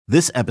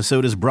This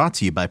episode is brought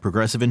to you by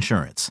Progressive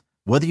Insurance.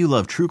 Whether you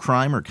love true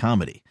crime or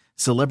comedy,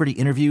 celebrity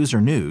interviews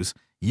or news,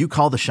 you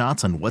call the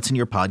shots on what's in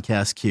your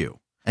podcast queue.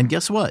 And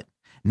guess what?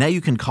 Now you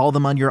can call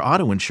them on your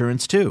auto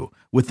insurance too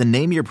with the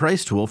Name Your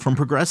Price tool from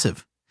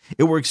Progressive.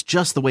 It works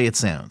just the way it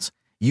sounds.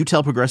 You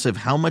tell Progressive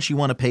how much you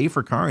want to pay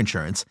for car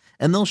insurance,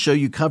 and they'll show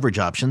you coverage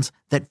options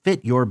that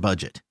fit your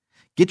budget.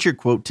 Get your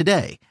quote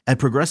today at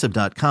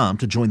Progressive.com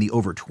to join the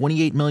over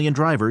 28 million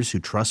drivers who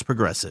trust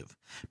Progressive.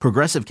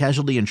 Progressive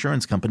Casualty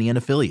Insurance Company and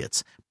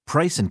Affiliates.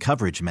 Price and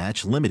coverage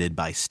match limited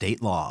by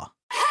state law.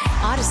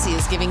 Odyssey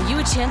is giving you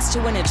a chance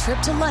to win a trip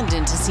to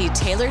London to see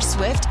Taylor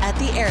Swift at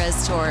the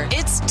Eras Tour.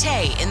 It's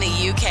Tay in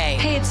the UK.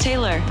 Hey, it's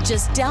Taylor.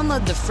 Just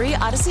download the free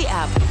Odyssey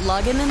app,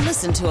 log in and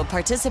listen to a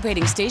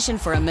participating station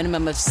for a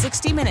minimum of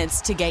 60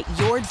 minutes to get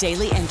your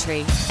daily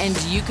entry. And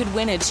you could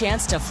win a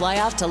chance to fly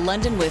off to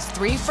London with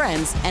 3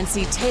 friends and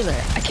see Taylor.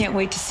 I can't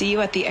wait to see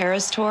you at the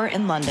Eras Tour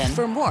in London.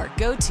 For more,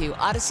 go to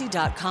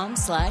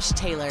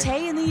odyssey.com/Taylor.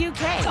 Tay in the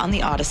UK. It's on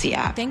the Odyssey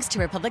app. Thanks to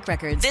Republic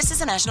Records. This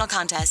is a national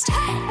contest.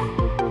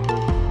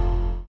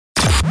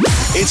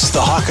 It's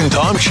the Hawk and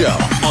Tom Show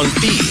on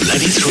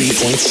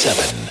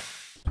B93.7.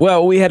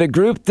 Well, we had a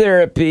group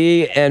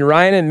therapy, and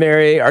Ryan and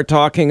Mary are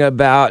talking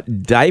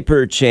about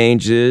diaper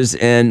changes,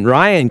 and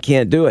Ryan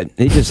can't do it.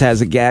 He just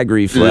has a gag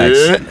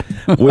reflex,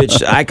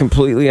 which I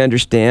completely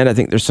understand. I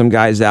think there's some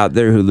guys out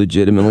there who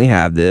legitimately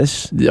have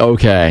this.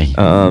 Okay,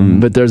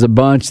 but there's a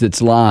bunch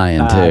that's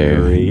lying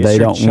too. They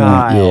don't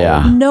want.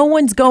 Yeah, no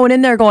one's going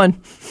in there going,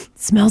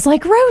 smells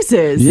like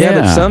roses.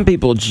 Yeah, but some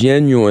people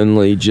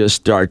genuinely just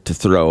start to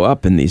throw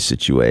up in these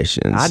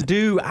situations. I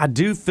do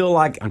feel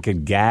like I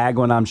could gag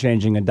when I'm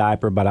changing a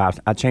diaper, but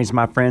I changed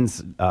my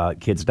friends'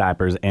 kids'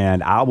 diapers,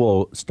 and I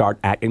will start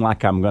acting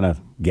like I'm going to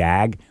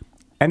gag,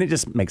 and it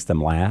just makes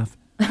them laugh.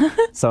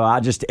 So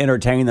I just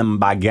entertain them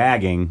by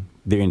gagging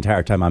the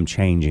entire time I'm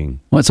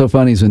changing. What's so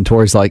funny is when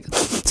Tori's like, it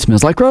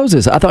smells like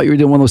roses. I thought you were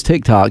doing one of those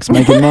TikToks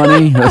making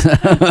money.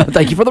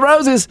 Thank you for the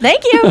roses.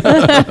 Thank you.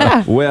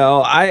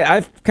 Well,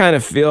 I kind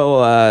of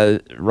feel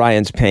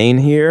Ryan's pain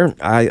here.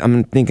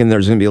 I'm thinking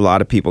there's going to be a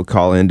lot of people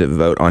call in to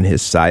vote on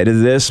his side of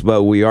this,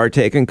 but we are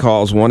taking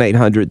calls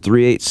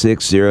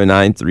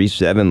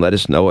 1-800-386-0937. Let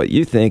us know what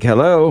you think.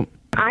 Hello.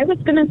 I was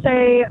going to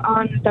say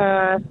on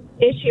the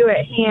issue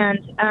at hand,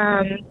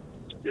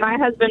 my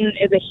husband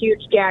is a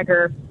huge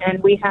gagger,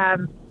 and we have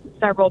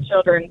several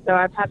children, so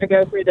I've had to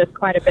go through this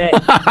quite a bit.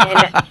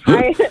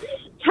 And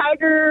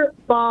Tiger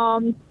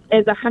Balm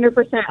is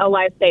 100% a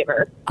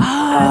lifesaver.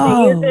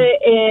 They use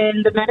it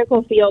in the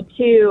medical field,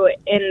 too,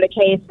 in the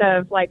case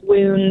of, like,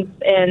 wounds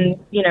and,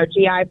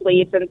 GI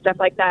bleeds and stuff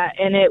like that,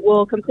 and it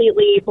will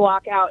completely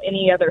block out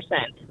any other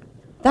scent.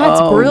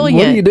 That's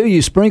brilliant. What do?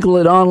 You sprinkle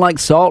it on like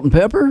salt and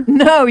pepper?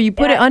 No, you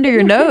put it under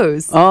your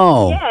nose.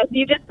 Oh. Yes,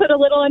 you just put a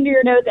little under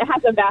your nose. It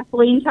has a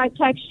Vaseline-type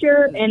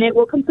texture, and it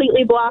will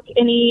completely block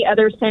any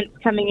other scents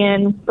coming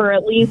in for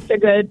at least a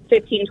good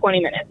 15, 20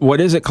 minutes.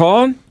 What is it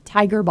called?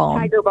 Tiger Balm.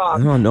 Tiger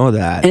Balm. I don't know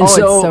that. And it's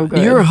so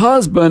good. Your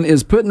husband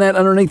is putting that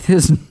underneath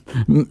his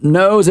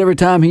nose every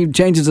time he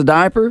changes a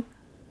diaper?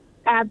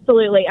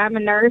 Absolutely. I'm a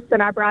nurse,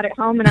 and I brought it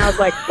home, and I was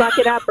like, suck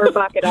it up or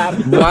buck it up.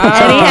 Wow.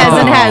 And he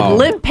hasn't had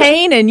lip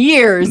pain in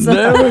years.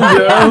 There we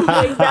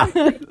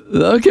go.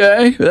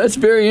 Okay, that's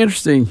very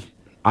interesting.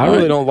 I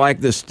really don't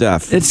like this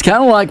stuff. It's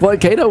kind of like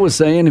what Cato was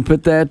saying, and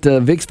put that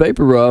Vicks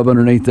Vapor Rub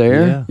underneath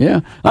there.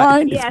 Yeah. All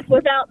right. Yes,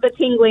 without the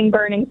tingling,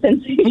 burning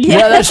sensation.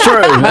 Yeah, that's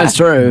true. That's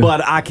true.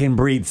 But I can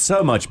breathe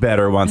so much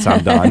better once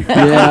I'm done.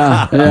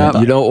 Yeah.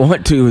 You don't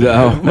want to,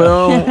 though.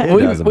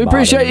 Well, we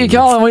appreciate you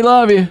calling. We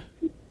love you.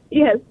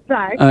 Yes,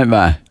 bye. All right,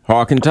 bye.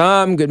 Hawk and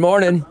Tom, good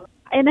morning.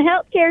 In the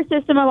healthcare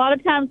system, a lot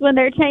of times when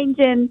they're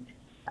changing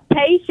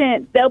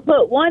patients, they'll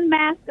put one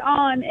mask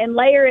on and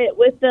layer it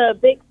with the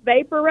Vicks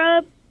Vapor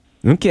Rub.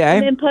 Okay.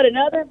 And then put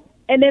another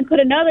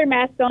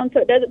mask on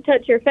so it doesn't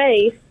touch your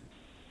face.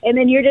 And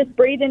then you're just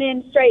breathing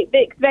in straight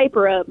Vicks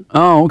Vapor Rub.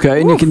 Oh,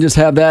 okay. And you can just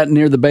have that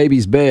near the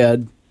baby's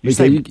bed. You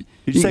say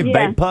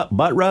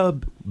butt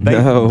rub?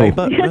 No.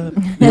 Butt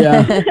rub?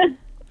 Yeah.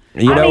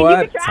 You know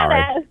what? You could try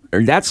that.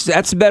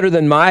 That's better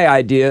than my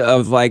idea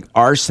of like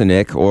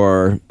arsenic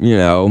or,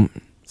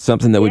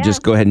 something that would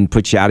just go ahead and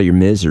put you out of your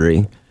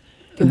misery.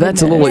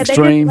 That's a little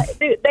extreme.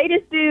 They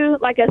just do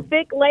like a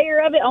thick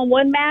layer of it on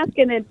one mask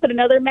and then put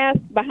another mask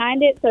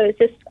behind it so it's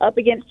just up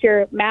against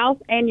your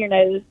mouth and your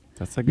nose.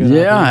 That's a good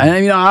idea.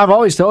 And I've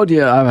always told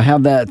you I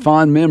have that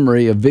fond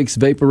memory of Vicks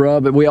Vapor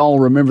Rub. We all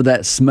remember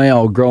that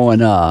smell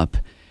growing up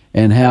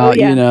and how,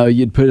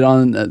 you'd put it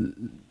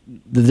on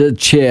the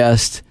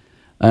chest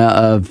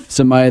of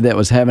somebody that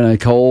was having a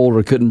cold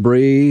or couldn't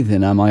breathe.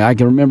 And I'm like, I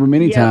can remember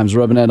many times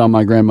rubbing that on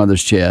my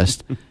grandmother's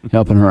chest,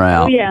 helping her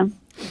out. Oh, yeah.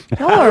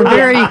 Y'all are a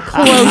very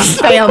close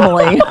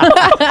family.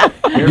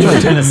 Here's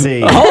from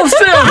Tennessee. Hold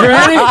still,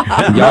 Granny.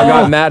 Y'all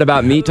got mad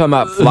about me talking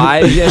about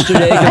flies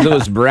yesterday because it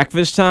was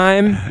breakfast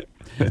time.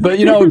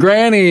 But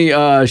Granny,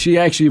 she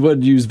actually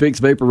would use Vicks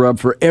Vapor Rub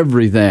for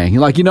everything.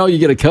 Like, you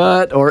get a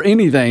cut or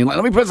anything. Like,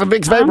 let me put some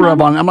Vicks Vapor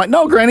Rub on it. I'm like,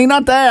 no, Granny,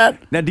 not that.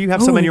 Now, do you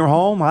have some in your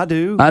home? I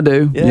do. I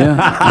do. Yeah.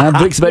 I have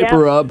Vicks Vapor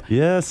Rub.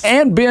 Yes.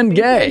 And Ben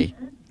Gay.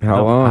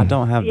 How long? I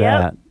don't have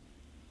that.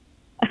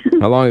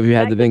 How long have you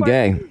had the Ben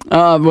Gay?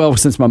 Well,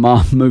 since my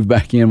mom moved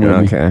back in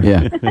with me.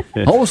 Yeah.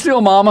 Hold still,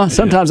 Mama.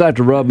 Sometimes I have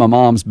to rub my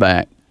mom's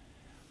back.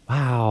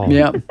 Wow.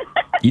 Yeah.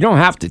 You don't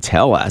have to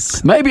tell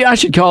us. Maybe I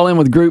should call in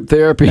with group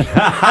therapy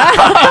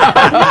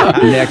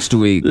next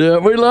week. Yeah,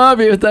 we love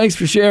you. Thanks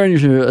for sharing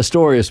your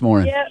story this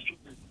morning. Yep.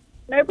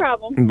 No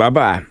problem.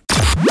 Bye-bye.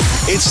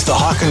 It's the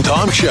Hawk and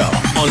Tom Show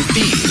on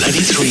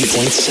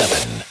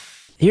B93.7.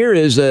 Here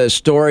is a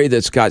story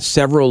that's got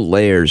several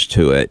layers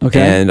to it. Okay.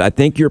 And I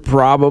think you're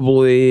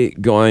probably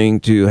going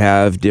to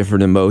have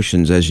different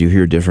emotions as you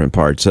hear different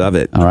parts of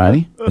it. All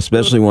righty.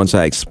 Especially once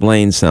I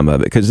explain some of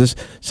it, because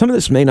some of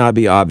this may not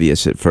be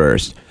obvious at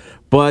first.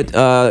 But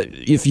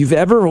if you've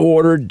ever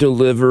ordered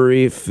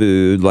delivery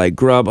food like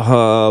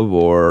Grubhub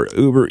or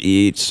Uber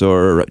Eats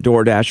or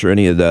DoorDash or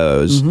any of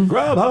those,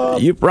 Grubhub,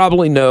 you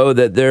probably know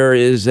that there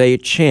is a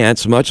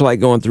chance, much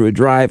like going through a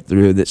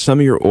drive-thru, that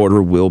some of your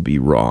order will be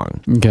wrong.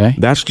 Okay.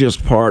 That's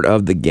just part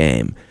of the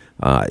game.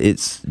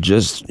 It's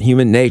just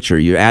human nature.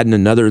 You're adding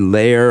another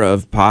layer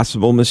of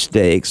possible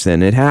mistakes,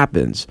 and it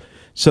happens.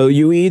 So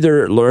you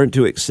either learn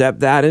to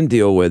accept that and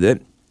deal with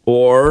it,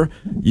 or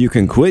you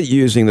can quit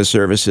using the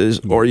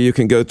services, or you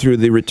can go through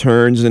the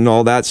returns and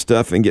all that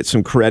stuff and get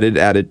some credit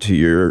added to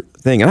your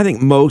thing. And I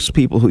think most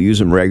people who use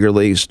them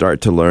regularly start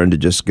to learn to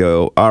just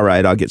go, all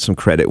right, I'll get some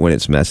credit when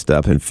it's messed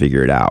up and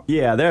figure it out.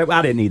 Yeah,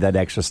 I didn't need that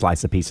extra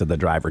slice of pizza the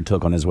driver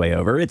took on his way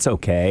over. It's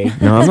okay.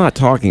 No, I'm not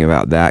talking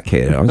about that,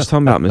 Kato. I'm just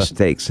talking about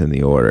mistakes in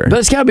the order. But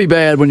it's got to be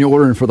bad when you're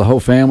ordering for the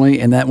whole family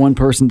and that one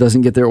person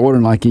doesn't get their order.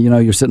 And like,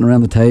 you're sitting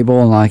around the table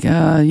and like,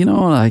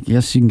 I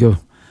guess you can go.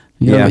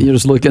 You're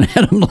just looking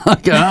at them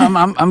like,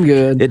 I'm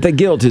good. The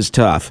guilt is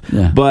tough.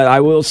 Yeah. But I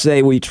will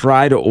say we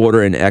try to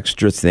order an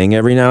extra thing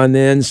every now and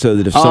then so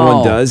that if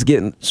someone does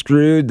get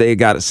screwed, they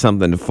got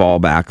something to fall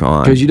back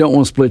on. Because you don't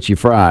want to split your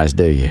fries,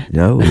 do you?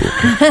 No.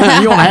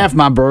 You want half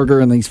my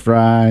burger and these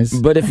fries.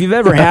 But if you've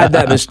ever had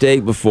that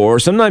mistake before,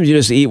 sometimes you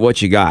just eat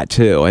what you got,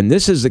 too. And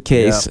this is the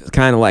case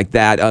kind of like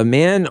that. A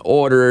man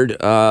ordered,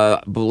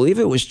 I believe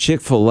it was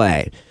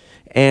Chick-fil-A.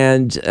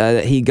 And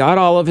he got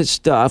all of his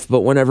stuff, but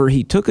whenever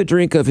he took a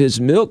drink of his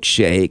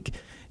milkshake,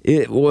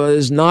 it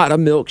was not a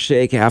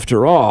milkshake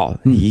after all.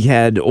 He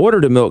had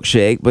ordered a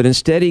milkshake, but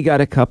instead he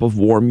got a cup of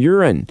warm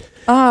urine,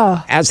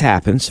 as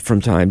happens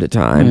from time to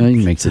time. Yeah,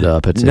 he makes it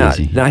up. It's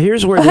easy. Now,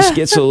 here's where this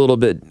gets a little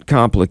bit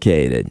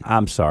complicated.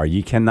 I'm sorry.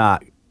 You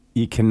cannot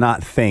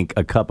think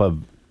a cup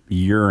of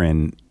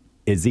urine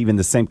is even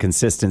the same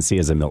consistency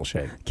as a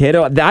milkshake.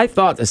 Kato, I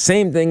thought the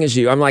same thing as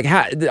you. I'm like,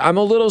 I'm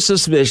a little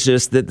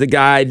suspicious that the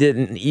guy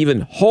didn't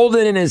even hold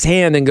it in his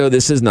hand and go,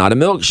 this is not a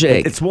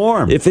milkshake. It's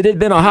warm. If it had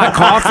been a hot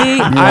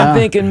coffee, I'm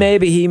thinking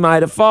maybe he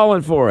might have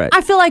fallen for it. I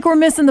feel like we're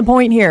missing the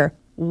point here.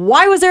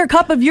 Why was there a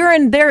cup of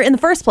urine there in the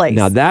first place?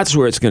 Now, that's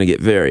where it's going to get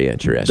very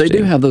interesting. They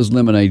do have those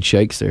lemonade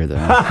shakes there, though.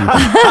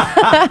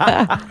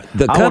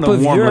 The cup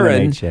of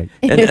urine,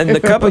 and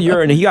the cup of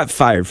urine, he got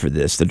fired for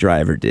this, the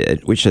driver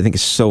did, which I think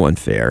is so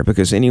unfair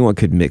because anyone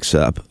could mix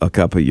up a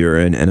cup of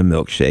urine and a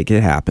milkshake.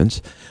 It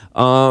happens.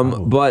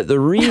 But the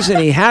reason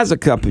he has a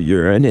cup of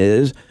urine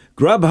is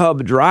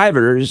Grubhub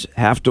drivers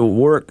have to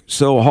work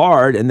so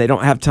hard and they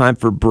don't have time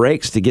for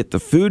breaks to get the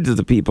food to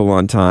the people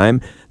on time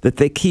that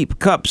they keep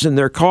cups in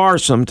their car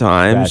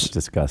sometimes. That's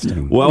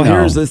disgusting. Well,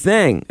 here's the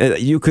thing.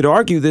 You could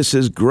argue this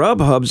is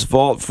Grubhub's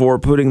fault for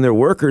putting their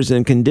workers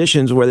in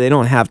conditions where they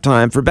don't have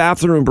time for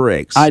bathroom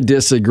breaks. I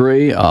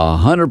disagree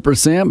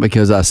 100%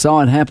 because I saw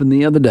it happen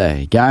the other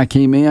day. Guy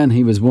came in.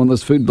 He was one of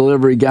those food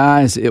delivery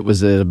guys. It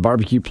was at a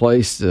barbecue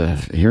place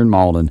here in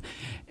Malden.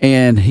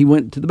 And he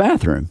went to the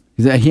bathroom.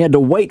 He had to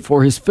wait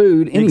for his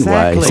food anyway.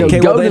 Exactly. So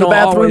go to the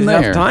bathroom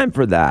there. Have time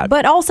for that.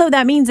 But also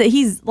that means that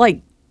he's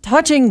like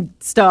touching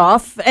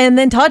stuff and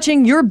then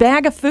touching your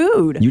bag of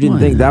food. You didn't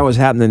think that was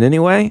happening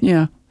anyway?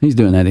 Yeah, he's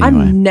doing that anyway.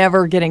 I'm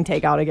never getting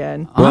takeout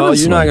again. Well,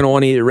 Honestly. you're not going to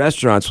want to eat at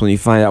restaurants when you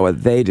find out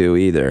what they do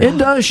either. It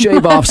does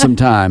shave off some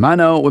time. I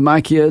know with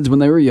my kids when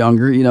they were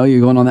younger,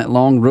 you're going on that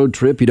long road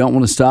trip. You don't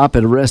want to stop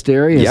at a rest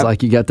area. It's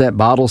like you got that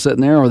bottle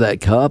sitting there or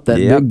that cup, that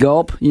big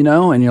gulp,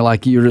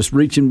 and you're just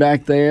reaching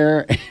back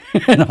there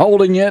and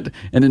holding it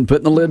and then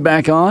putting the lid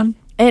back on.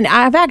 And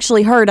I've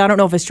actually heard, I don't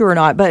know if it's true or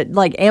not, but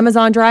like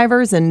Amazon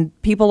drivers and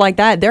people like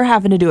that, they're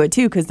having to do it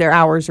too because their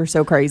hours are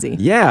so crazy.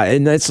 Yeah,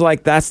 and it's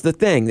like that's the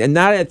thing. And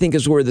that, I think,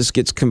 is where this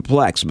gets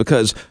complex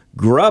because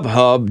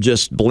Grubhub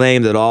just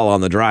blamed it all on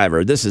the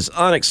driver. This is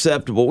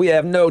unacceptable. We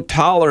have no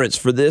tolerance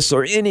for this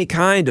or any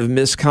kind of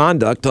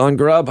misconduct on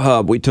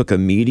Grubhub. We took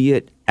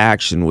immediate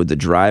action with the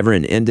driver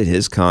and ended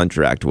his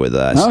contract with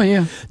us. Oh,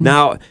 yeah.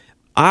 Now,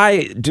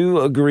 I do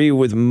agree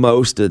with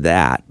most of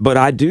that, but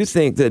I do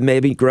think that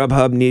maybe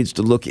Grubhub needs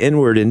to look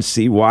inward and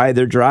see why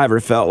their driver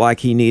felt like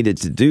he needed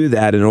to do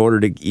that in order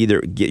to either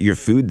get your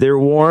food there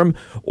warm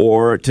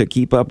or to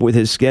keep up with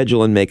his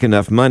schedule and make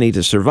enough money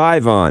to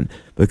survive on.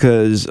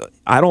 Because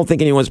I don't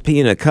think anyone's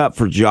peeing a cup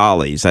for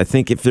jollies. I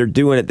think if they're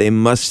doing it, they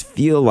must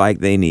feel like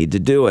they need to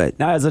do it.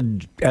 Now,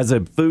 as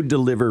a food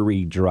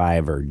delivery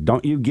driver,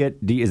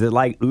 is it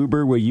like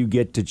Uber where you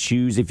get to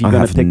choose if you're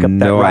going to pick up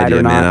that ride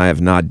or not? Man. I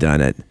have not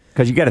done it.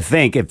 Because you got to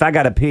think, if I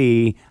got to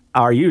pee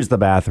or use the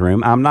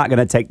bathroom, I'm not going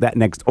to take that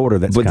next order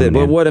that's coming in.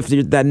 But what if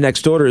that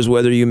next order is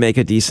whether you make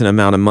a decent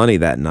amount of money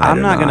that night? I'm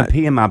not going to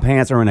pee in my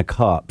pants or in a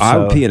cup. I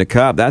would pee in a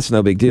cup. That's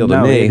no big deal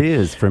to me. No, it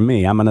is for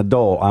me. I'm an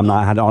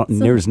adult.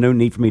 There's no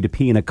need for me to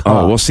pee in a cup.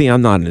 Oh, well, see,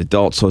 I'm not an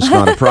adult, so it's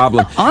not a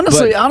problem.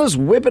 Honestly, I'll just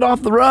whip it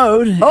off the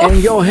road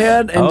and go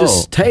ahead and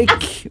just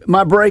take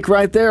my break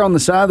right there on the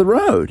side of the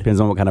road. Depends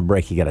on what kind of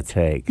break you got to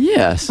take.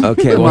 Yes.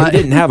 Okay, well, he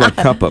didn't have a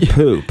cup of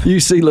poop. You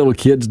see little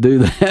kids do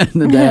that,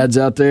 and the dads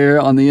out there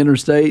on the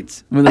interstates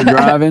when they're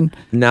driving.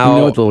 Now, you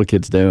know what the little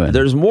kid's doing.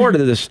 There's more to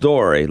the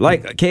story.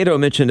 Like Cato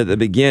mentioned at the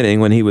beginning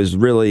when he was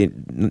really,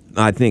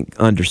 I think,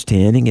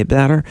 understanding it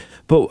better.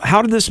 But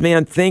how did this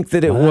man think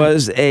that it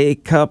was a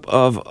cup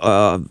of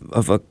a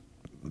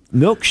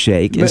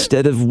milkshake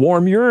instead of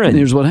warm urine?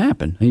 Here's what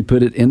happened. He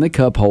put it in the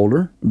cup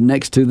holder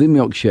next to the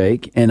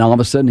milkshake, and all of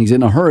a sudden he's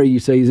in a hurry. You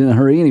say he's in a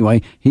hurry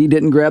anyway. He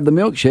didn't grab the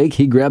milkshake.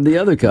 He grabbed the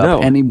other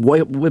cup, and he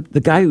whipped the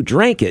guy who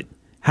drank it.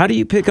 How do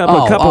you pick up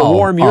a cup of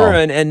warm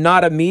urine and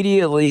not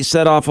immediately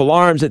set off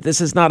alarms that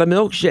this is not a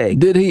milkshake?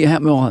 Did he?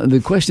 Well,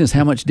 the question is,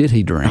 how much did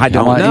he drink? I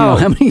don't know.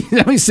 How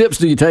many sips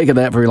do you take of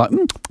that before you're like,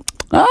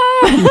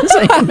 this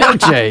ain't a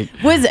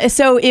milkshake?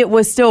 So it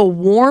was still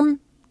warm?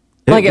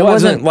 It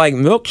wasn't like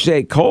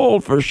milkshake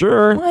cold for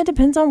sure. Well, it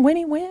depends on when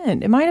he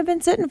went. It might have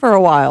been sitting for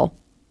a while.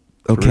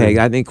 Okay,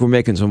 I think we're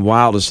making some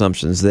wild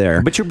assumptions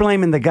there. But you're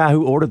blaming the guy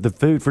who ordered the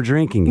food for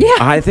drinking it. Yeah.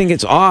 I think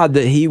it's odd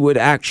that he would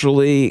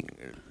actually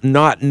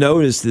not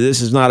notice that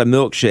this is not a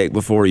milkshake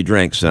before he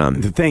drank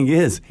some. The thing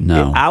is,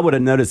 I would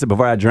have noticed it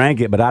before I drank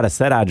it, but I'd have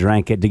said I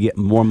drank it to get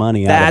more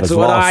money out of his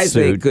lawsuit. That's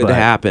what I think could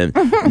happen.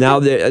 Now,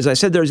 as I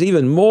said, there's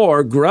even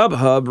more.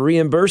 Grubhub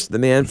reimbursed the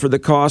man for the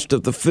cost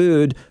of the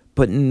food,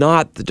 but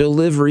not the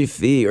delivery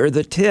fee or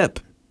the tip.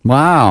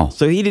 Wow.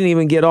 So he didn't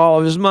even get all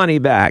of his money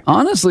back.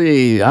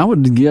 Honestly, I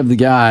would give the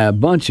guy a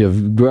bunch of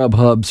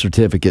Grubhub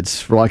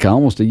certificates for like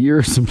almost a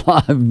year's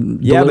supply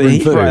of Yeah, but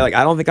he's food. probably like,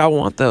 I don't think I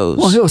want those.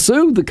 Well, he'll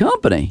sue the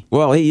company.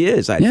 Well, he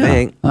is, I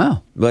think.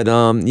 Wow. But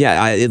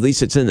at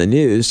least it's in the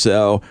news.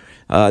 So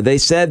they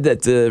said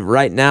that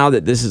right now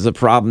that this is a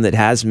problem that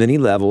has many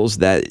levels,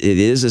 that it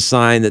is a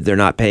sign that they're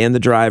not paying the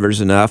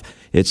drivers enough.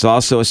 It's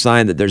also a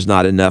sign that there's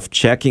not enough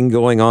checking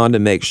going on to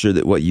make sure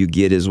that what you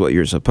get is what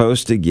you're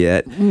supposed to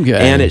get. Okay.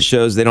 And it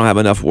shows they don't have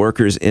enough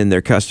workers in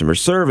their customer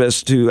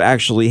service to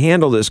actually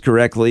handle this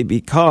correctly and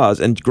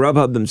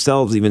Grubhub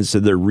themselves even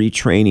said they're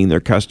retraining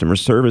their customer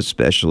service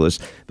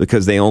specialists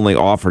because they only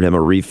offered him a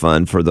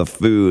refund for the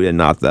food and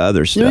not the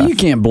other stuff. You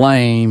can't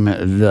blame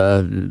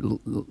the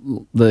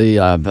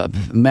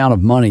amount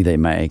of money they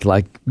make.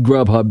 Like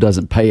Grubhub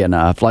doesn't pay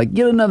enough. Like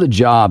get another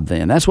job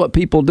then. That's what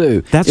people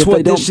do. That's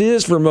what this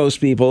is for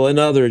most people,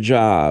 another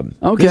job.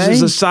 Okay. This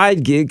is a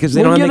side gig because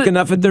they don't make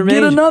enough at their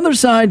Get another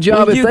side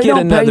job if they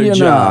don't pay you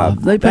enough.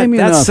 They pay me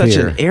enough That's such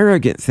here. an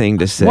arrogant thing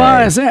to say.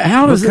 Why is that?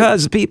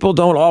 Because people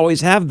don't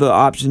always have the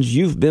options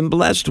you've been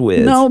blessed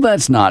with. No,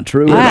 that's not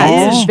true at That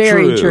all. is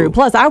very true.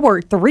 Plus, I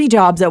worked 3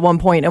 jobs at one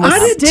point and was I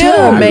did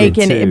still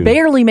too.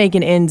 barely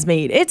making ends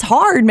meet. It's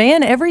hard,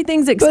 man.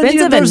 Everything's But,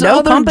 expensive and there's no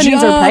other companies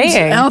are jobs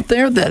paying. out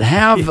there that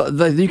have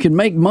that you can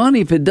make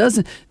money. If it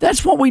doesn't,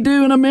 that's what we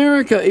do in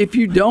America. If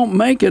you don't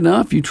make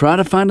enough, you try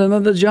to find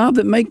another job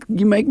that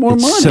you make more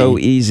money. It's so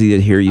easy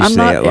to hear you I'm say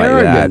not it like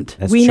arrogant. that.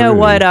 That's We know true.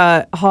 what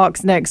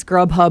Hawk's next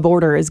Grubhub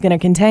order is going to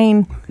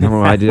contain.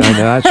 No, I know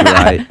that's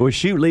right. Well,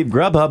 shoot, leave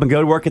Grubhub and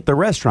go to work at the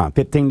restaurant.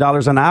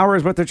 $15 an hour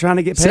is what they're trying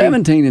to get paid.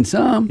 17 in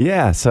some.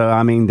 Yeah, so,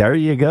 I mean, there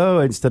you go.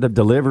 Instead of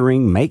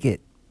delivering, make it.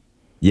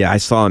 Yeah, I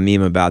saw a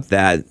meme about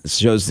that. It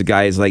shows the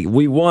guy is like,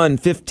 we won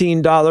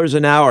 $15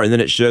 an hour. And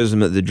then it shows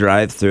him at the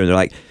drive-thru and they're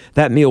like,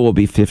 that meal will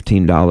be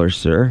 $15,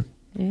 sir.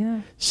 Yeah.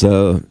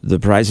 So the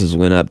prices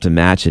went up to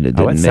match it. It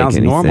didn't It make sounds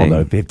anything. normal,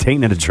 though.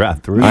 15 at a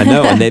drive-thru. I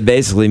know, and they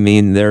basically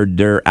mean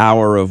their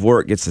hour of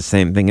work gets the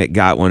same thing it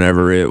got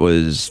whenever it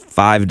was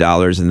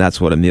 $5, and that's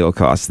what a meal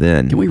costs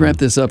then. Can we wrap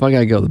this up? I got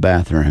to go to the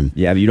bathroom.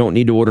 Yeah, but you don't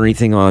need to order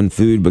anything on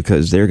food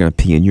because they're going to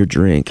pee in your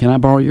drink. Can I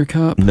borrow your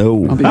cup?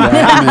 No. I'll be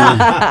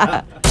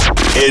back.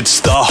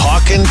 It's the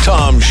Hawk and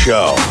Tom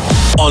Show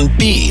on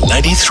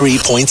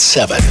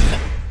B93.7.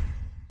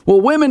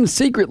 Well, women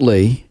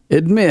secretly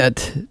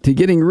admit to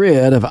getting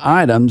rid of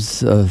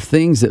items of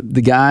things that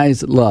the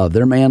guys love,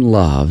 their man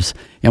loves.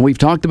 And we've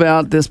talked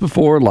about this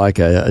before, like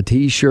a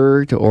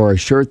T-shirt or a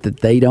shirt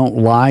that they don't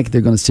like.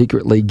 They're going to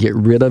secretly get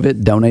rid of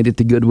it, donate it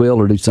to Goodwill,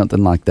 or do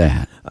something like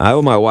that. I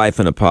owe my wife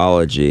an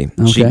apology.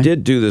 Okay. She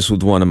did do this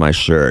with one of my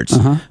shirts,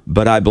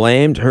 but I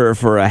blamed her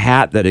for a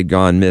hat that had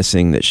gone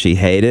missing that she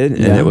hated.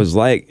 And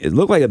it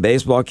looked like a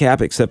baseball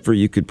cap, except for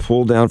you could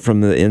pull down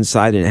from the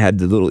inside and it had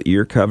the little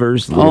ear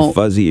covers, little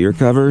fuzzy ear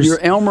covers. Your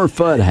Elmer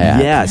Fudd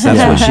hat. Yes, that's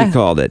what she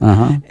called it.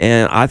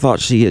 And I thought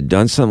she had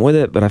done something with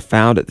it, but I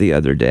found it the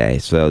other day.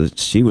 So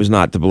she was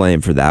not to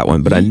blame for that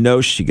one, but I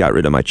know she got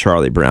rid of my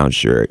Charlie Brown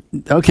shirt.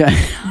 Okay.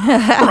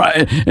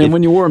 Right. And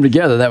when you wore them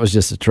together, that was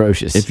just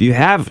atrocious. If you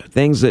have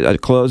things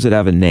clothes that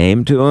have a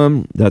name to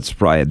them, that's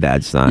probably a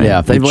bad sign. Yeah,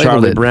 if they've your labeled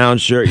Charlie it. Brown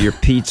shirt, your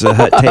Pizza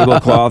Hut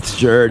tablecloth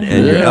shirt,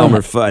 and your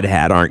Elmer Fudd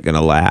hat aren't going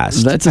to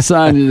last. That's a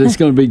sign that it's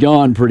going to be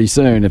gone pretty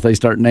soon if they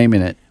start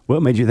naming it.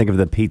 What made you think of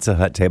the Pizza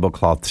Hut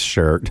tablecloth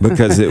shirt?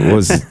 Because it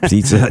was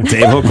Pizza Hut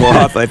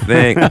tablecloth, I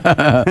think.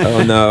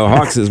 Oh, no.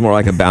 Hawks is more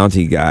like a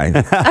bounty guy.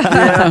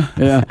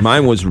 Yeah.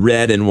 Mine was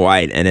red and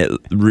white, and it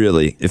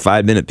really, if I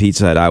had been at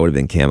Pizza Hut, I would have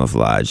been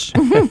camouflaged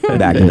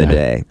back in the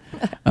day.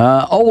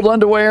 Old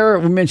underwear,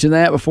 we mentioned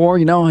that before.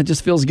 It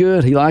just feels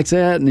good. He likes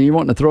that, and you're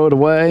wanting to throw it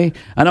away.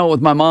 I know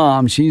with my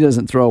mom, she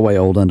doesn't throw away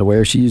old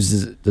underwear. She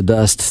uses it to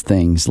dust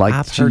things. Like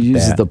I've she heard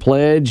uses that. the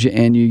Pledge,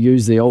 and you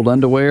use the old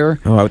underwear.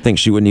 Oh, I would think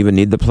she wouldn't even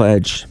need the pledge.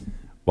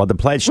 Well, the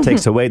pledge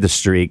takes away the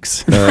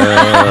streaks. So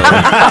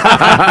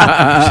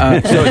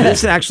this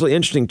is actually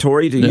interesting.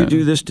 Tori, do you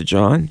do this to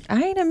John?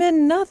 I ain't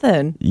admitting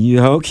nothing. You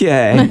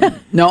okay?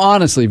 No,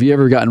 honestly, have you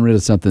ever gotten rid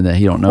of something that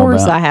he don't know about? Of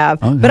course I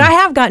have. Okay. But I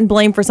have gotten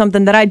blamed for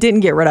something that I didn't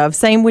get rid of.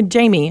 Same with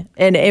Jamie.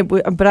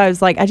 But I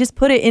was like, I just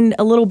put it in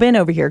a little bin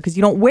over here because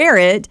you don't wear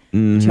it.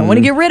 You don't want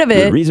to get rid of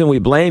The it. reason we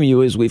blame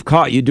you is we've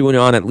caught you doing it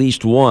on at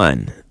least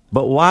one.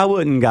 But why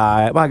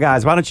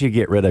guys, why don't you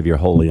get rid of your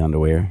holy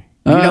underwear?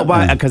 You know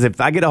why? Because if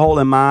I get a hole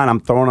in mine, I'm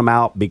throwing them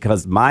out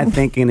because my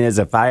thinking is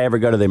if I ever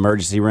go to the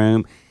emergency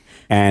room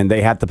and they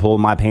have to pull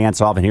my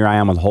pants off and here I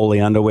am with holy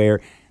underwear,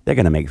 they're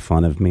going to make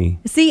fun of me.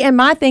 See, and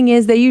my thing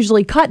is they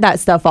usually cut that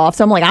stuff off.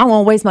 So I'm like, I don't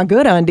want to waste my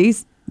good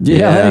undies.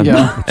 Yeah, there you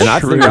go. And I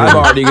figure I'm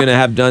already going to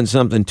have done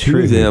something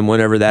to them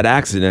whenever that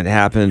accident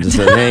happens,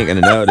 so they ain't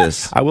going to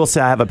notice. I will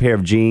say I have a pair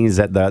of jeans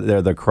that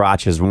the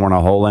crotch has worn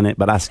a hole in it,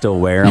 but I still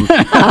wear them.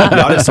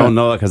 Y'all just don't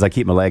know it because I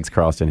keep my legs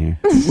crossed in here.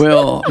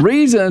 Well,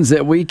 reasons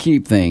that we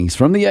keep things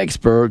from the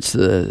experts,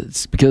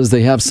 it's because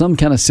they have some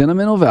kind of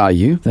sentimental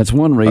value. That's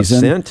one A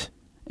reason. scent?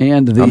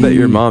 And I bet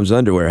your mom's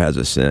underwear has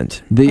a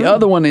scent. The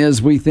other one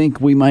is we think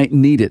we might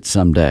need it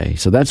someday.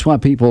 So that's why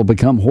people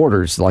become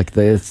hoarders like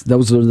this.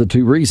 Those are the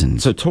two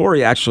reasons. So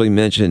Tori actually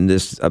mentioned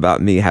this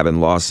about me having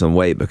lost some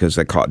weight because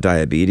I caught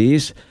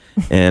diabetes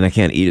and I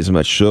can't eat as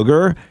much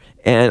sugar.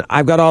 And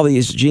I've got all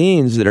these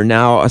jeans that are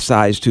now a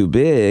size too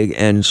big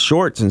and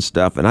shorts and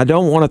stuff. And I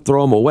don't want to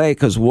throw them away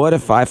because what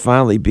if I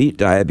finally beat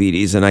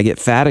diabetes and I get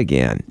fat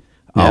again?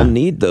 Yeah. I'll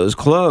need those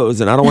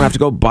clothes and I don't want to have to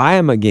go buy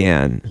them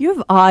again. You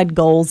have odd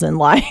goals in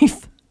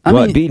life.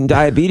 Beating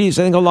diabetes?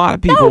 I think a lot of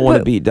people want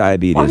to beat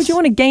diabetes. Why would you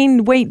want to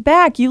gain weight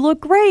back? You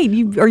look great.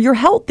 You're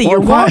healthy. You're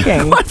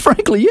walking. Quite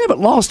frankly, you haven't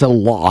lost a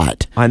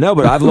lot. I know,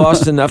 but I've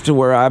lost enough to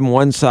where I'm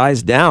one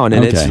size down,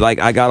 and it's like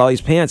I got all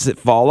these pants that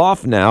fall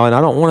off now, and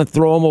I don't want to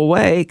throw them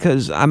away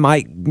because I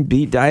might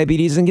beat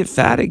diabetes and get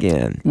fat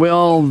again.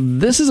 Well,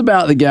 this is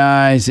about the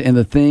guys and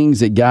the things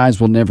that guys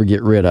will never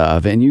get rid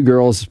of, and you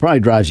girls, it probably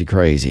drives you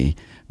crazy.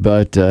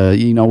 But,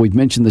 we've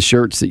mentioned the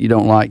shirts that you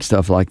don't like,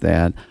 stuff like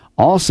that.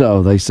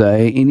 Also, they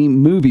say any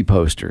movie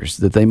posters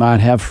that they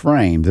might have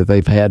framed that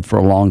they've had for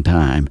a long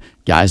time.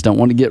 Guys don't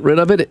want to get rid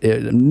of it.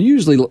 It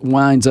usually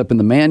winds up in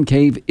the man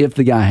cave if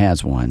the guy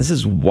has one. This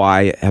is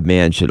why a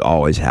man should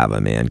always have a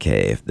man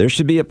cave. There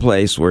should be a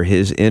place where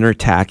his inner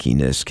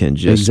tackiness can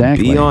just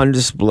be on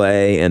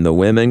display and the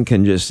women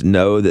can just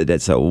know that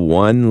it's a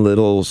one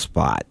little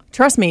spot.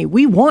 Trust me,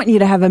 we want you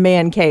to have a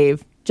man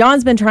cave.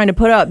 John's been trying to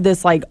put up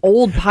this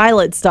old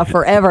pilot stuff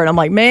forever, and I'm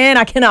like, man,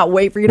 I cannot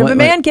wait for you to have a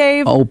man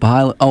cave. Old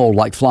pilot,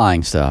 like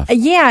flying stuff.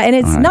 Yeah, and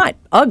it's not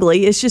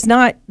ugly. It's just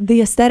not the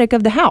aesthetic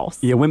of the house.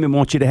 Yeah, women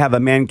want you to have a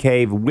man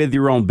cave with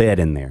your own bed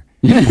in there.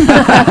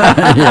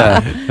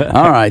 Yeah.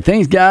 All right.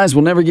 Things guys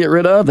will never get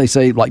rid of. They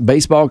say like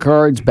baseball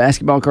cards,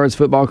 basketball cards,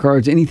 football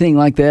cards, anything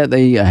like that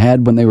they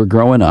had when they were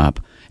growing up.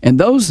 And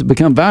those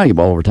become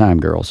valuable over time,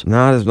 girls.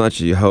 Not as much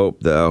as you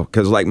hope, though,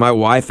 because my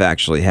wife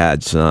actually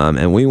had some,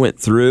 and we went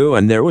through,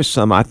 and there was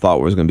some I thought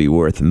was going to be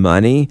worth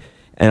money,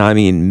 and I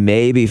mean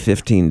maybe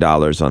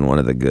 $15 on one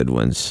of the good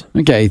ones.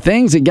 Okay,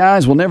 things that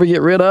guys will never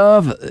get rid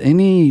of.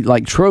 Any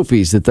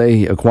trophies that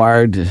they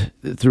acquired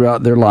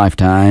throughout their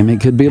lifetime.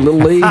 It could be a little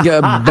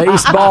league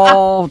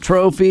baseball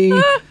trophy.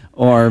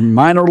 Or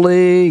minor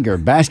league or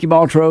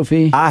basketball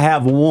trophy. I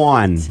have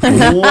one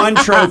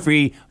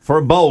trophy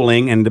for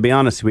bowling, and to be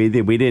honest with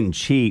you, we didn't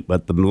cheat,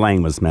 but the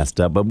lane was messed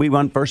up. But we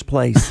won first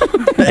place,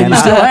 and you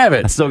still have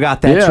it. I still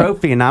got that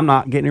trophy, and I'm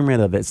not getting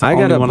rid of it. I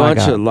got a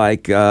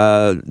bunch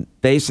of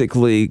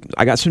basically,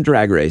 I got some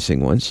drag racing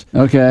ones.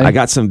 Okay, I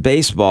got some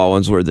baseball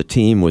ones where the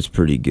team was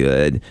pretty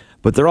good.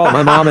 but they're all at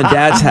my mom and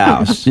dad's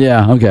house.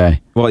 Yeah,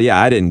 okay. Well,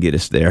 yeah, I didn't get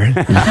us there.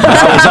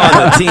 I was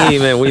on the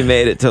team, and we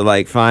made it to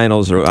like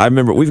finals. Or I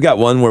remember we've got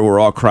one where we're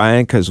all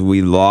crying because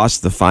we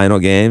lost the final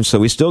game. So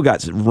we still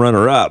got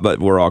runner-up, but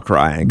we're all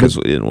crying because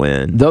we didn't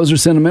win. Those are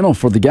sentimental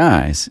for the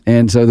guys,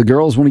 and so the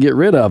girls want to get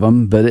rid of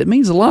them, but it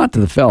means a lot to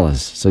the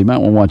fellas, so you might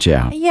want to watch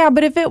out. Yeah,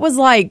 but if it was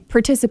like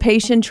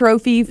participation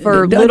trophy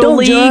for Don't Little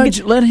League.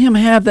 judge. Let him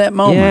have that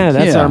moment. Yeah,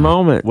 that's our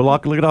moment. Well,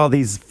 look at all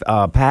these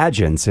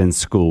pageants in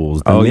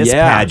schools. The Oh, Miss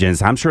yeah.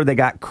 pageants. I'm sure they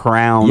got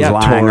crowns Yeah,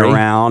 lying Tori.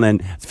 around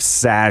and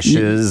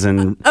sashes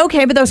and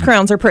Okay, but those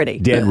crowns are pretty.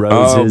 dead Oh,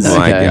 roses.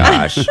 my Okay.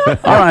 gosh.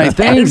 All right,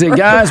 things that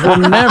guys will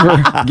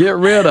never get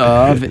rid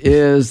of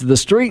is the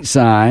street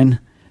sign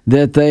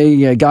that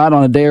they got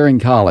on a dare in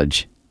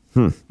college.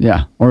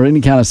 Yeah, or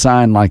any kind of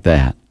sign like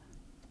that.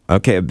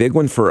 Okay, a big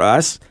one for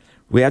us.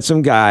 We had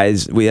some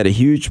guys, we had a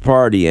huge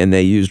party, and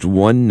they used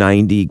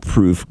 190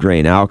 proof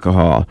grain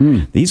alcohol.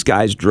 These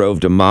guys drove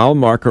to mile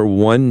marker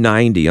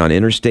 190 on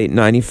Interstate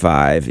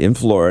 95 in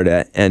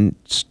Florida and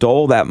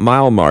stole that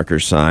mile marker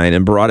sign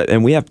and brought it.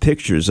 And we have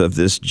pictures of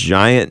this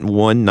giant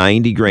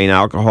 190 grain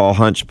alcohol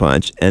hunch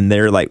punch, and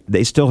they're like,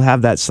 they still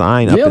have that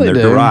sign up Yeah, in they their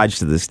do. garage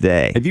to this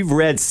day. Have you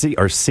read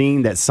or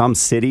seen that some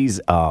cities,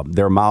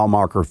 their mile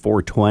marker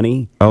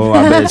 420? Oh,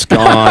 I bet it's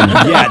gone.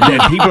 Yeah,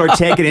 that people are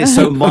taking it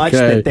so much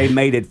Okay. that they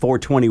made it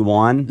 421.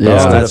 Yeah.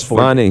 instead That's of 4.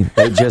 funny.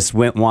 They just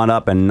went one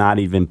up and not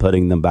even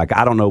putting them back.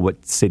 I don't know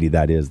what city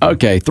that is, though.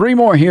 Okay, 3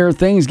 more here.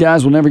 Things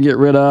guys will never get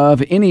rid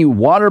of. Any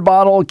water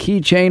bottle,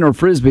 keychain, or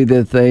frisbee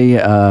that they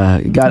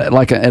got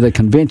at a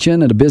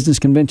convention, at a business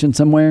convention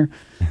somewhere.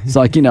 It's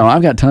like,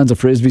 I've got tons of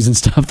frisbees and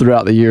stuff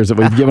throughout the years that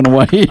we've given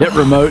away at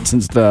remotes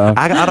and stuff.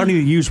 I don't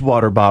even use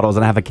water bottles,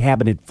 and I have a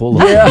cabinet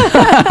full of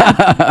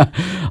them.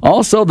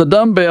 Also, the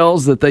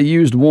dumbbells that they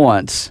used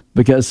once,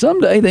 because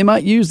someday they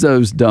might use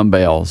those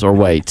dumbbells or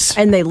weights.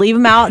 And they leave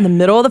them out in the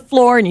middle of the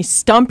floor and you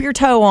stump your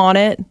toe on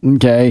it.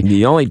 Okay.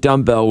 The only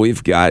dumbbell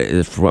we've got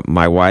is what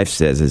my wife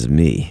says is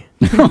me.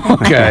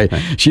 Okay.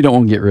 She don't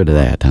want to get rid of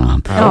that,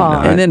 Tom.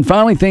 Oh. And then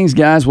finally, things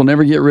guys will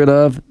never get rid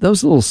of,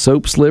 those little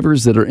soap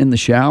slivers that are in the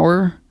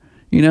shower.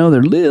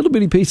 They're little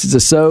bitty pieces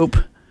of soap.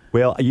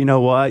 Well, you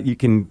know what? You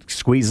can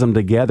squeeze them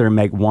together and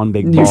make one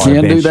big You bar can do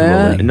eventually.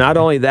 that? And not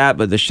only that,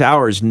 but the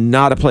shower is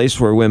not a place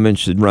where women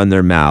should run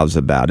their mouths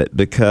about it,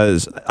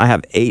 because I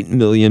have 8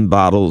 million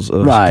bottles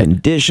of Right.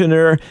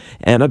 conditioner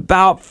and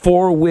about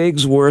 4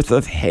 wigs worth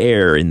of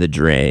hair in the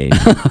drain.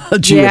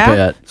 Chia Yeah.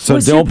 pet. So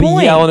What's your don't be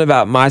point? yelling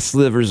about my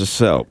slivers of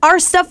soap. Our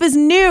stuff is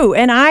new,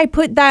 and I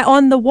put that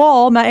on the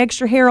wall, my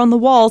extra hair on the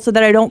wall, so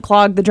that I don't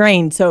clog the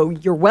drain. So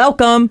you're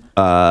welcome.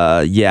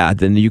 Yeah,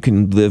 then you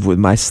can live with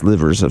my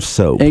slivers of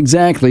soap.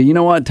 Exactly. You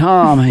know what,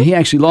 Tom? He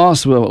actually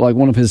lost like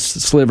one of his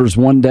slivers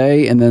one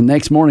day, and the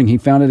next morning he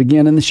found it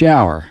again in the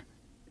shower.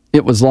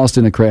 It was lost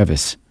in a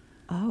crevice.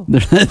 Oh.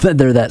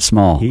 They're that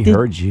small. He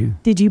heard you.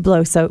 Did you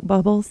blow soap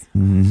bubbles?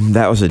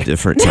 That was a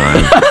different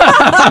time.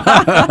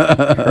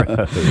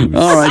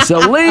 All right, so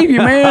leave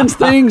your man's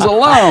things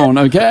alone,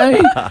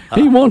 okay?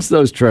 He wants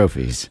those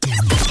trophies.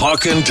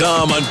 Hawk and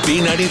Tom on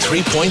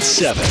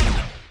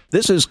B93.7.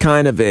 This is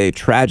kind of a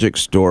tragic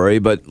story,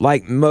 but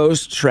like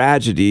most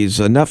tragedies,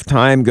 enough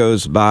time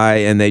goes by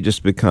and they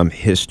just become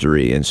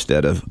history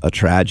instead of a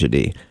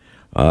tragedy.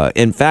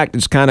 In fact,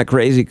 it's kind of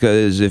crazy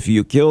because if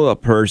you kill a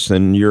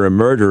person, you're a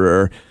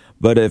murderer.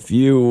 But if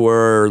you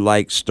were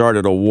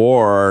started a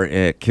war and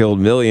it killed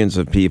millions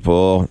of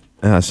people,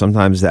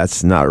 sometimes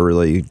that's not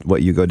really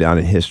what you go down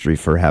in history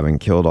for having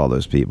killed all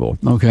those people.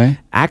 Okay.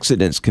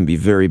 Accidents can be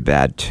very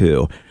bad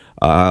too.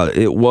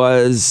 It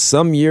was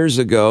some years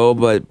ago,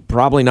 but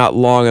probably not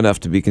long enough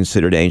to be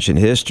considered ancient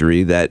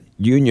history, that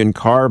Union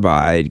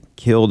Carbide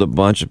killed a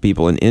bunch of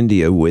people in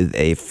India with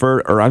a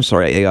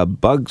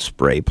bug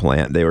spray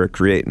plant. They were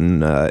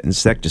creating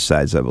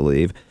insecticides, I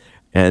believe,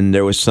 and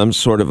there was some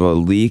sort of a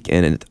leak,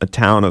 and a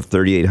town of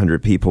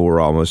 3,800 people were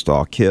almost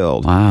all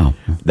killed. Wow.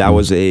 That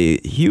was a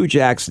huge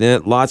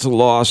accident, lots of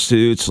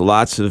lawsuits,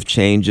 lots of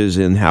changes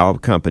in how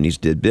companies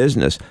did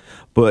business.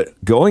 But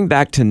going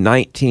back to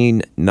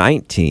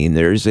 1919,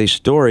 there's a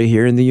story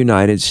here in the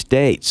United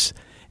States.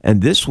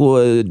 And this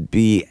would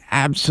be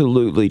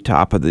absolutely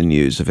top of the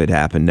news if it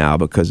happened now,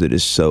 because it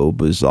is so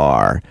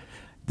bizarre.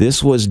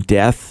 This was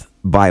death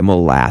by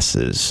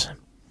molasses.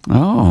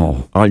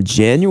 Oh. On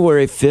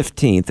January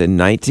 15th in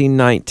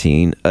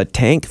 1919, a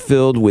tank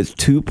filled with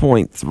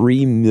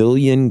 2.3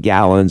 million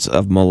gallons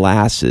of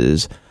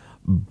molasses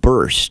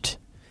burst,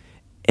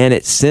 and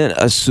it sent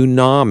a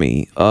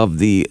tsunami of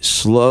the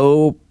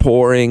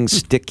slow-pouring,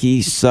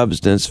 sticky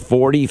substance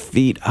 40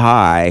 feet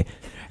high,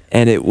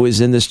 and it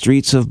was in the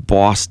streets of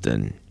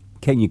Boston.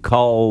 Can you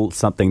call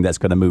something that's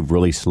going to move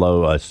really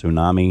slow a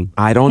tsunami?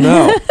 I don't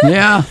know.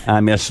 Yeah. I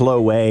mean, a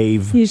slow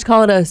wave. You just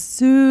call it a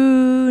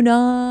tsunami.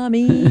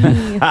 tsunami.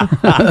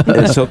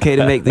 It's okay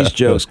to make these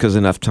jokes because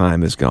enough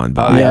time has gone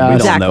by. Yeah, we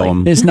exactly. don't know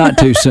them. It's not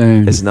too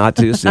soon. It's not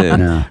too soon.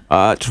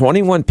 No.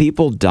 21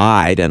 people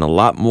died and a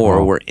lot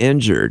more were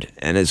injured.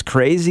 And as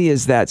crazy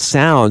as that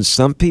sounds,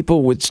 some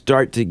people would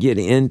start to get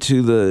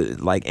into the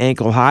like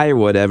ankle high or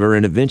whatever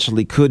and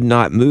eventually could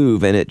not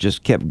move, and it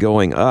just kept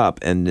going up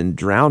and then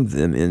drowned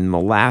them in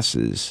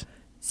molasses.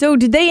 So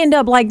did they end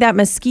up like that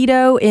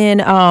mosquito in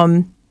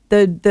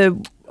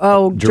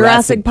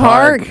Jurassic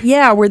Park?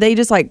 Yeah, were they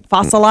just like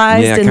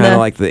fossilized? Yeah, in kind of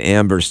like the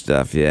amber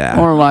stuff, yeah.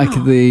 Or like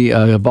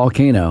the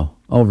volcano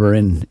over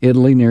in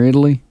Italy, near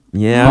Italy.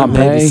 Yeah,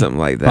 maybe something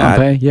like that.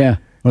 Pompeii, yeah.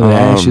 Where the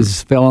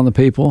ashes fell on the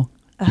people.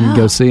 You can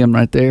go see them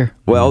right there.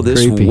 Well,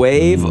 this Creepy.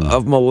 wave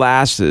of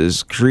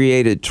molasses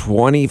created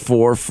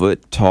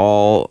 24-foot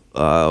tall,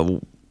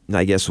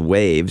 I guess,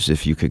 waves,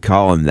 if you could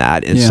call them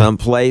that, in some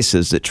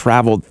places that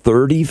traveled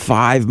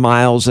 35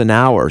 miles an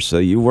hour. So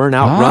you weren't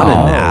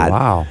outrunning that.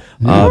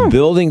 Wow.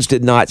 Buildings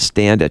did not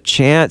stand a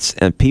chance,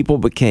 and people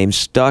became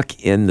stuck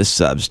in the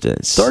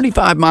substance.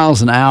 35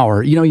 miles an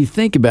hour. You know, you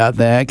think about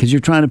that because you're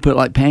trying to put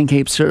like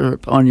pancake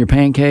syrup on your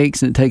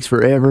pancakes and it takes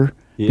forever.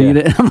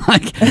 Yeah. I'm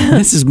like,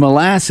 this is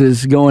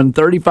molasses going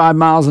 35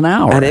 miles an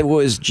hour. And it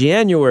was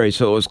January,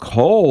 so it was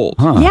cold.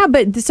 Yeah,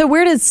 but so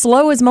where does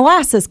slow as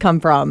molasses come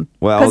from?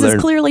 Well, because it's they're-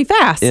 clearly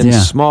fast. In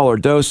smaller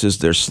doses,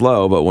 they're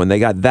slow, but when they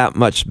got that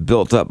much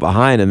built up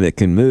behind them, it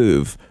can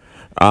move.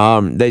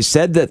 They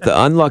said that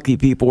the unlucky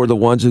people were the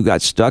ones who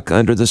got stuck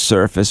under the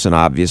surface and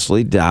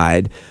obviously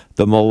died.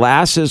 The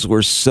molasses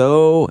were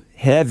so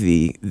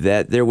heavy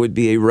that there would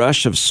be a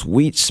rush of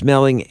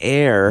sweet-smelling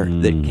air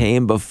that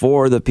came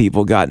before the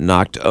people got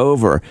knocked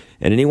over.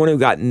 And anyone who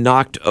got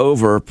knocked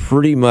over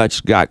pretty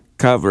much got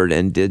covered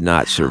and did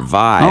not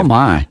survive. Oh,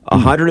 my.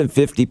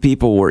 150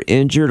 people were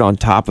injured on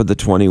top of the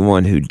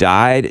 21 who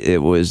died.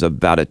 It was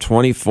about a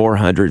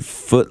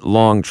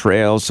 2,400-foot-long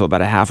trail, so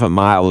about a half a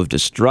mile of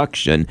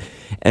destruction.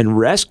 And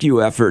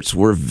rescue efforts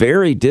were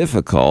very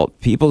difficult.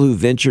 People who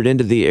ventured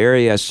into the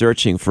area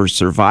searching for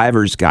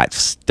survivors got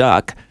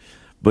stuck.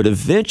 But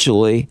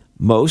eventually,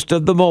 most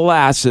of the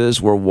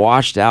molasses were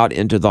washed out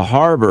into the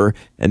harbor,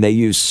 and they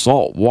used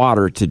salt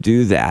water to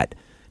do that.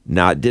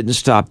 Now, it didn't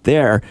stop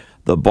there.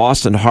 The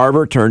Boston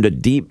Harbor turned a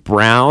deep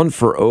brown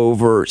for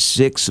over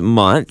 6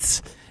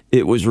 months.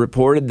 It was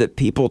reported that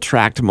people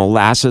tracked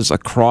molasses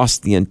across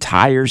the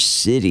entire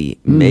city,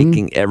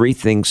 making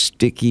everything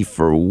sticky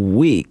for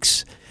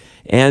weeks.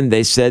 And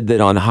they said that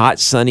on hot,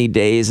 sunny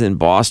days in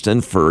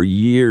Boston for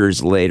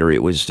years later,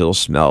 it would still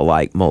smell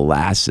like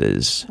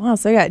molasses. Wow,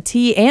 so they got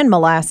tea and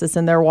molasses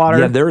in their water.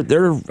 Yeah,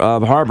 their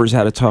harbors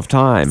had a tough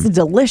time. It's a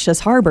delicious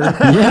harbor.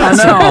 I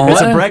know.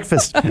 It's a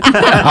breakfast.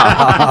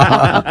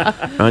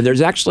 And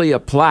there's actually a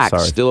plaque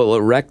still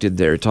erected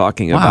there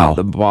talking about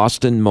the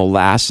Boston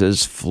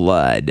molasses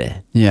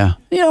flood. Yeah.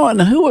 You know,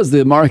 and who was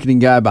the marketing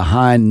guy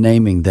behind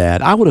naming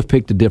that? I would have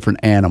picked a different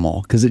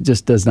animal because it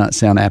just does not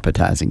sound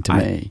appetizing to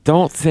me.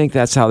 Don't think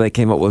that's how they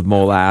came up with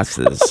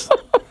molasses.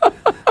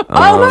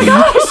 Oh my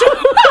gosh!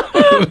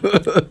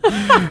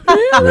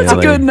 That's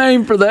a good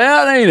name for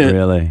that, ain't it?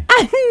 Really?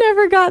 I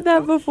never got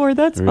that before.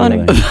 That's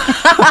funny.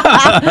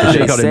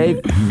 They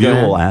say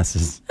mule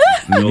asses.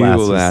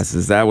 Mule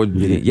asses. That would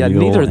be. Yeah,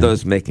 Mule neither of ass.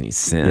 those make any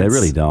sense. They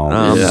really don't.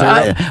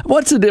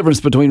 What's the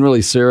difference between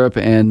really syrup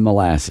and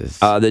molasses?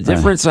 The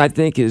difference, I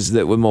think, is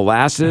that with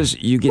molasses,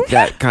 you get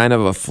that kind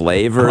of a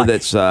flavor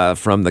that's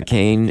from the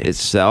cane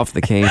itself,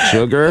 the cane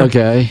sugar.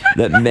 Okay.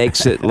 That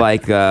makes it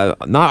like, I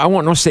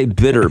won't say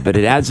bitter, but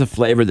it adds a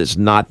flavor that's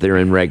not there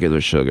in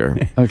regular sugar.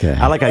 Okay.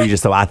 I like how you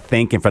just I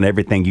think in front of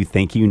everything you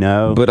think you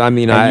know. But I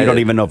mean, and you don't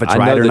even know if it's I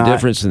right know or the not.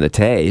 difference in the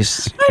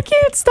taste. I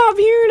can't stop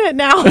hearing it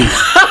now.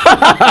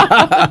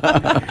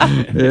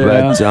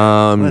 But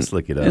Let's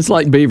look it up. It's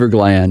like beaver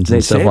glands they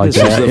and stuff say like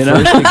this that. is You the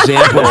know? first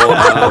example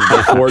of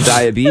before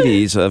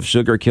diabetes of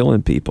sugar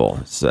killing people.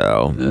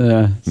 So,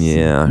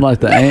 yeah.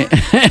 Like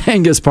the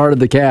Angus part of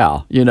the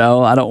cow. You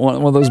know, I don't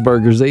want one of those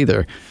burgers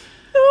either.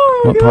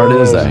 What part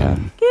is that?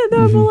 Get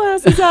that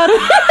molasses out of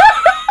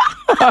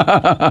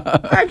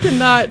I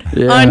cannot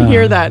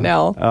unhear that now.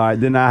 All right,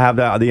 then I have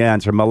the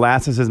answer.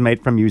 Molasses is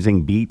made from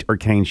using beet or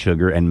cane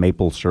sugar, and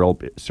maple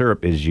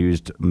syrup is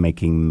used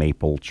making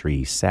maple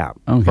tree sap.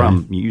 Okay.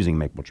 From using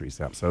maple tree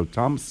sap. So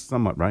Tom's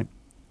somewhat right.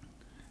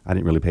 I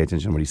didn't really pay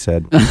attention to what he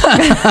said.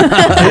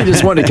 I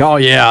just wanted to call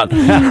you out.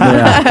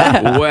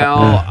 Yeah.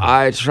 Well,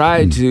 I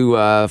tried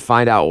to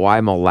find out why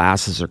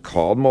molasses are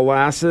called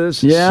molasses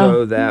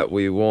so that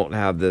we won't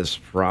have this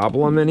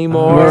problem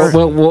anymore.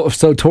 Well,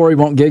 so Tori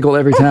won't giggle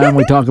every time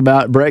we talk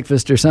about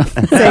breakfast or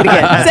something. Say it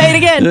again. Say it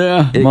again.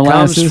 Yeah, It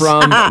molasses.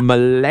 comes from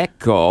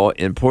meleco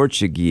in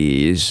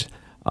Portuguese,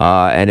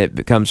 And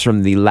it comes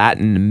from the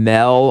Latin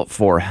mel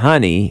for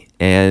honey.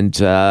 And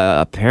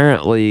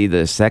apparently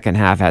the second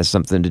half has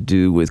something to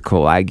do with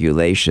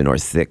coagulation or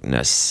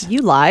thickness.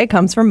 You lie. It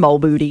comes from mole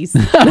booties.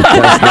 It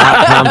does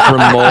not come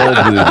from mole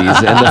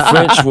booties. And the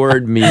French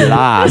word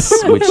milas,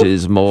 which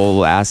is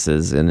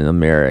molasses in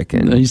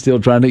American. Are you still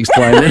trying to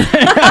explain it?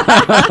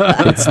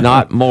 It's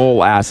not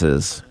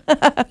molasses.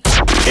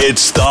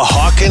 It's the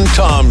Hawk and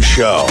Tom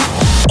Show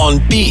on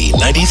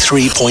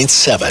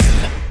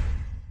B93.7.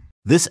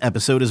 This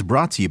episode is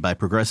brought to you by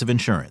Progressive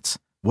Insurance.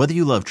 Whether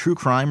you love true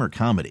crime or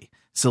comedy,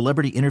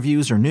 celebrity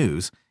interviews or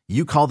news,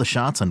 you call the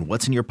shots on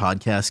what's in your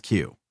podcast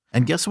queue.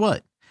 And guess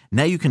what?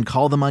 Now you can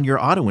call them on your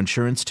auto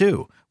insurance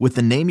too with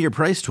the Name Your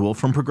Price tool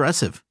from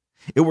Progressive.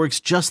 It works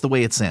just the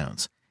way it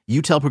sounds.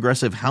 You tell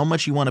Progressive how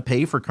much you want to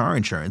pay for car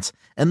insurance,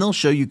 and they'll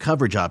show you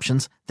coverage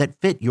options that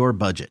fit your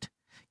budget.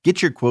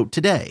 Get your quote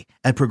today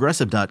at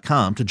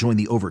Progressive.com to join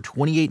the over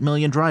 28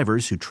 million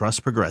drivers who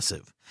trust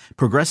Progressive.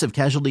 Progressive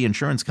Casualty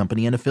Insurance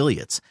Company and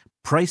Affiliates.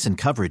 Price and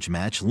coverage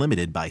match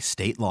limited by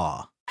state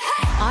law.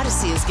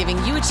 Odyssey is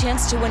giving you a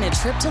chance to win a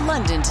trip to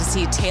London to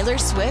see Taylor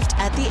Swift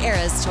at the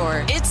Eras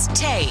Tour. It's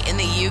Tay in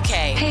the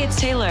UK. Hey, it's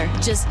Taylor.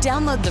 Just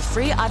download the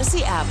free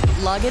Odyssey app,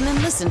 log in and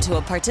listen to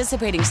a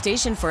participating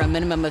station for a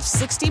minimum of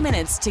 60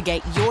 minutes to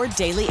get your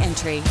daily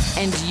entry.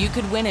 And you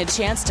could win a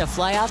chance to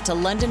fly off to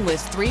London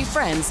with 3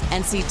 friends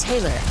and see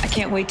Taylor. I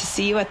can't wait to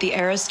see you at the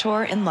Eras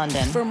Tour in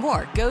London. For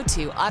more, go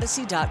to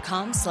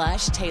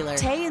odyssey.com/Taylor.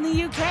 Tay in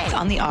the UK.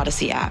 On the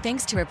Odyssey app.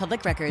 Thanks to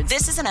Republic Records.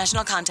 This is a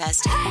national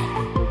contest.